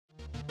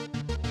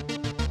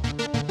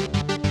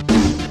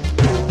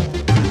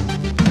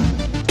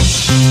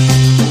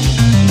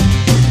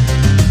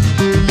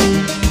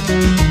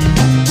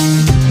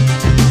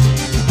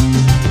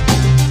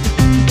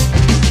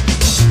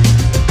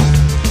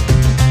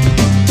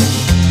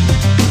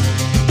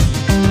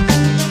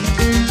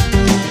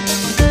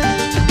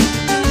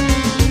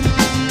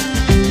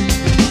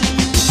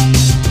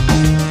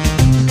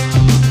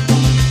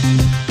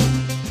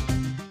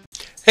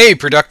Hey,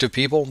 productive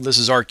people, this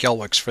is Art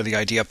Gelwix for the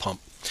Idea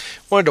Pump.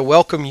 Wanted to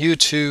welcome you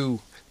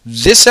to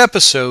this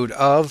episode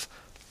of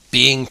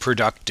Being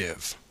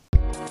Productive.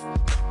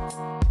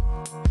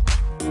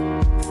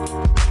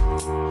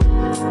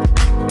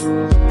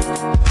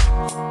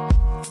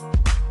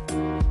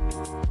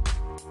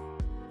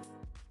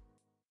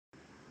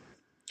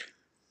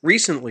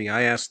 Recently,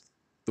 I asked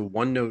the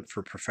OneNote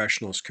for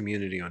Professionals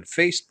community on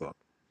Facebook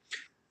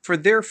for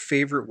their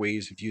favorite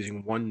ways of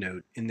using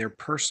OneNote in their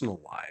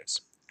personal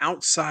lives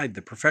outside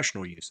the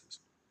professional uses.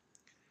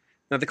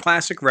 Now, the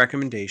classic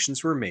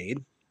recommendations were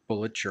made: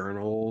 bullet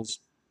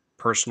journals,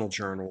 personal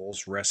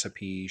journals,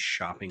 recipes,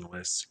 shopping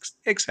lists,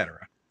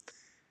 etc.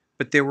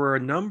 But there were a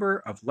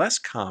number of less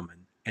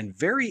common and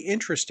very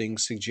interesting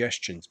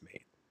suggestions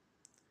made.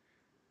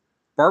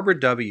 Barbara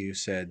W.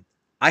 said,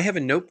 "I have a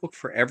notebook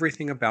for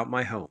everything about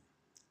my home: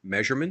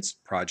 measurements,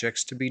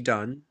 projects to be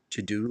done,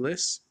 to-do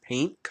lists,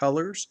 paint,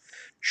 colors,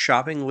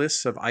 shopping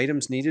lists of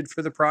items needed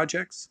for the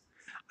projects.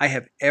 I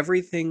have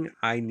everything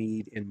I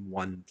need in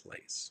one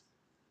place."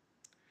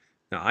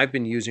 Now, I've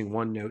been using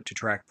OneNote to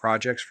track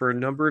projects for a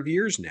number of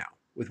years now,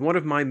 with one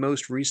of my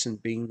most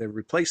recent being the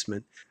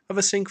replacement of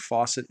a sink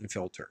faucet and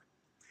filter.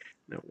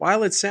 Now,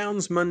 while it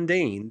sounds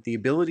mundane, the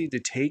ability to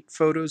take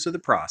photos of the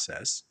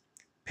process,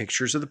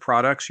 pictures of the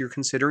products you're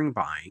considering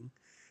buying,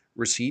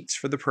 receipts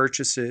for the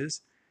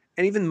purchases,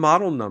 and even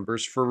model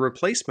numbers for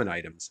replacement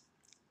items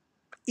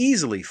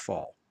easily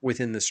fall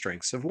within the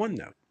strengths of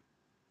OneNote.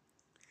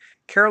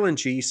 Carolyn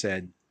G.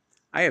 said,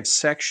 "I have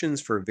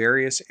sections for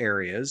various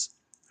areas,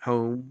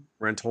 home,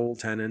 rental,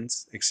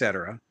 tenants,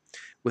 etc.,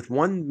 with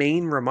one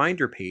main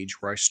reminder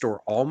page where I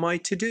store all my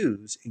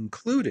to-dos,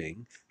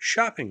 including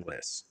shopping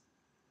lists.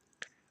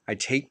 I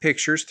take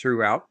pictures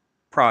throughout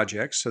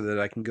projects so that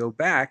I can go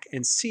back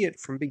and see it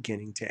from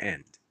beginning to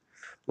end.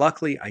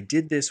 Luckily, I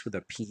did this with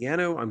a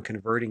piano I'm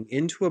converting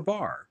into a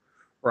bar,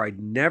 or I'd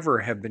never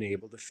have been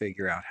able to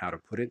figure out how to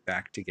put it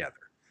back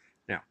together."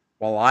 Now,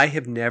 while I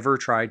have never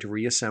tried to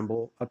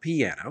reassemble a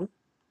piano,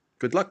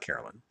 good luck,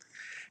 Carolyn,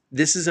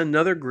 this is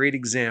another great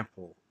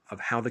example of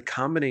how the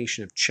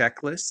combination of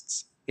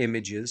checklists,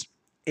 images,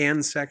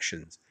 and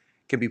sections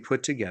can be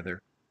put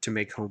together to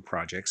make home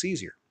projects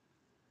easier.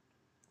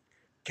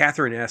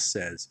 Catherine S.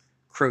 says,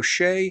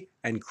 "Crochet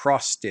and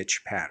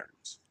cross-stitch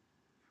patterns."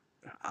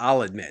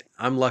 I'll admit,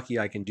 I'm lucky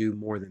I can do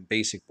more than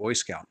basic Boy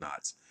Scout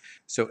knots,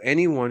 so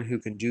anyone who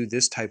can do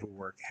this type of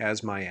work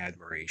has my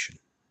admiration.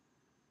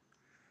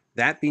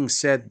 That being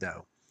said,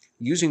 though,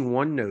 using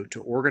OneNote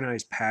to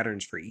organize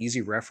patterns for easy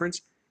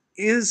reference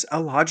is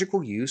a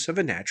logical use of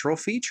a natural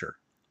feature.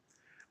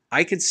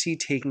 I could see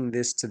taking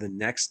this to the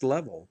next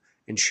level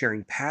and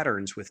sharing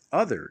patterns with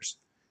others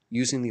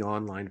using the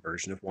online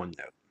version of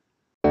OneNote.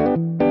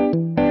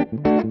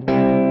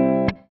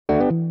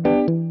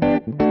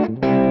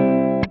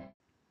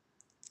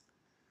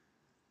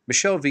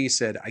 Michelle V.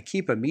 said, "I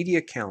keep a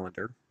media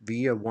calendar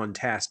via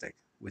OneTastic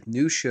with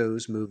new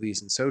shows,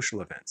 movies, and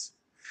social events.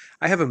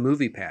 I have a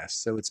movie pass,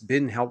 so it's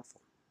been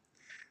helpful.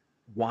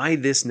 Why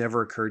this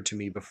never occurred to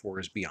me before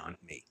is beyond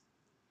me.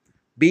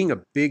 Being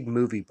a big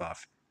movie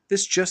buff,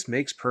 this just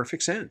makes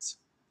perfect sense.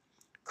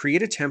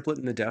 Create a template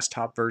in the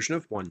desktop version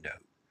of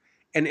OneNote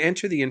and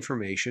enter the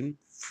information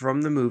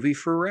from the movie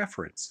for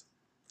reference.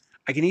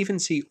 I can even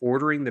see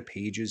ordering the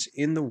pages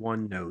in the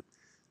OneNote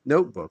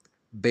notebook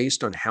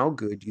based on how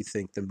good you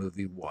think the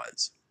movie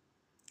was.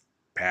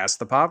 Pass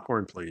the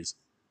popcorn, please."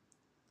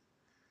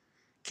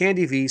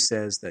 Candy V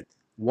says that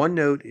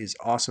OneNote is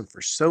awesome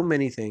for so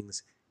many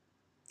things,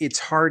 it's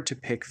hard to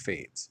pick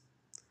faves.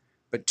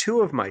 But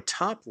two of my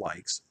top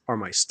likes are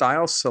my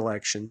style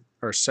section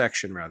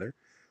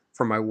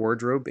for my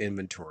wardrobe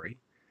inventory,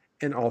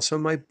 and also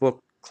my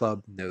book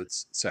club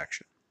notes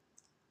section.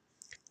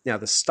 Now,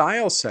 the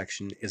style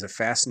section is a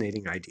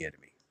fascinating idea to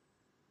me.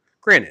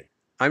 Granted,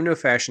 I'm no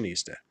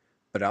fashionista,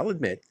 but I'll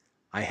admit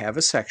I have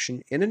a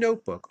section in a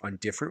notebook on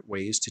different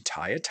ways to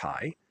tie a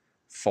tie,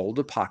 fold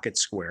a pocket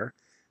square,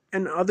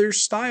 and other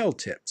style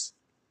tips.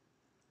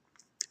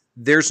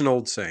 There's an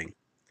old saying,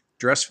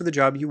 dress for the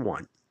job you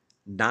want,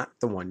 not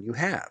the one you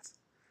have.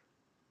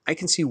 I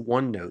can see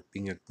OneNote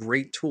being a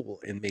great tool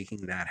in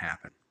making that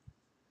happen.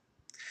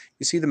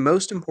 You see, the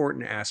most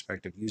important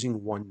aspect of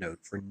using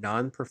OneNote for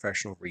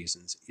non-professional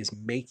reasons is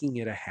making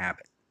it a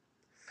habit.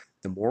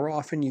 The more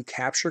often you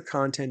capture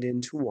content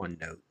into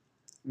OneNote,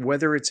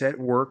 whether it's at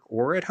work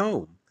or at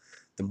home,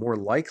 the more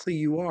likely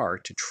you are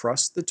to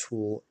trust the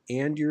tool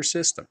and your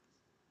system.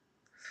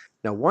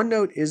 Now,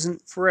 OneNote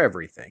isn't for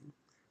everything,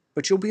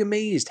 but you'll be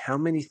amazed how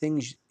many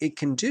things it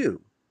can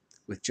do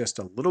with just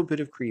a little bit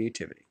of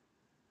creativity.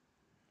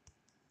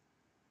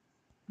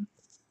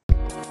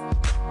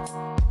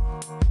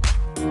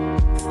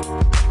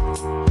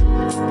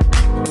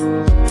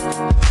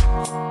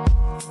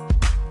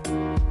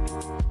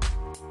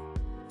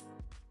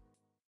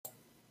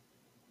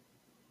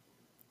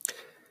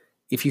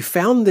 If you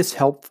found this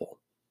helpful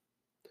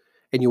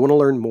and you want to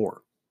learn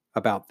more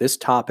about this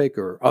topic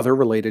or other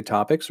related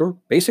topics, or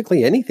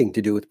basically anything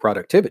to do with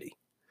productivity,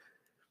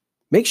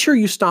 make sure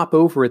you stop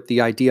over at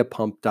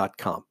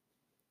theideapump.com.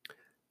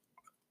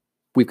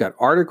 We've got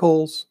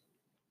articles,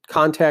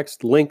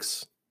 context,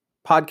 links,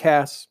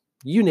 podcasts,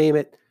 you name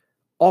it,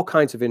 all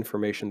kinds of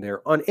information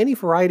there on any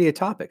variety of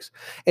topics.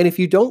 And if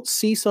you don't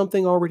see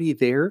something already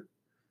there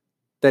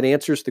that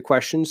answers the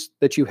questions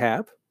that you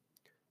have,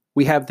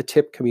 we have the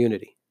TIP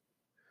community.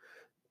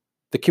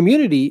 The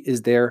community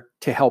is there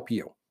to help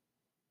you,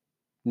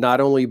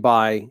 not only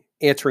by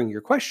answering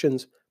your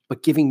questions,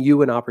 but giving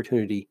you an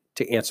opportunity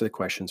to answer the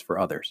questions for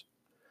others.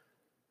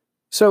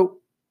 So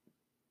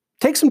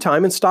take some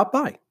time and stop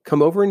by.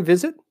 Come over and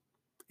visit.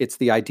 It's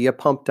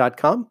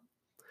theideapump.com.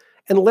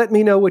 And let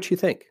me know what you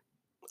think.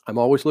 I'm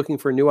always looking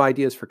for new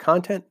ideas for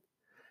content,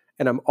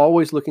 and I'm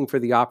always looking for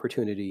the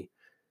opportunity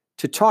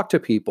to talk to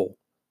people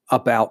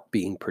about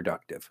being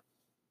productive.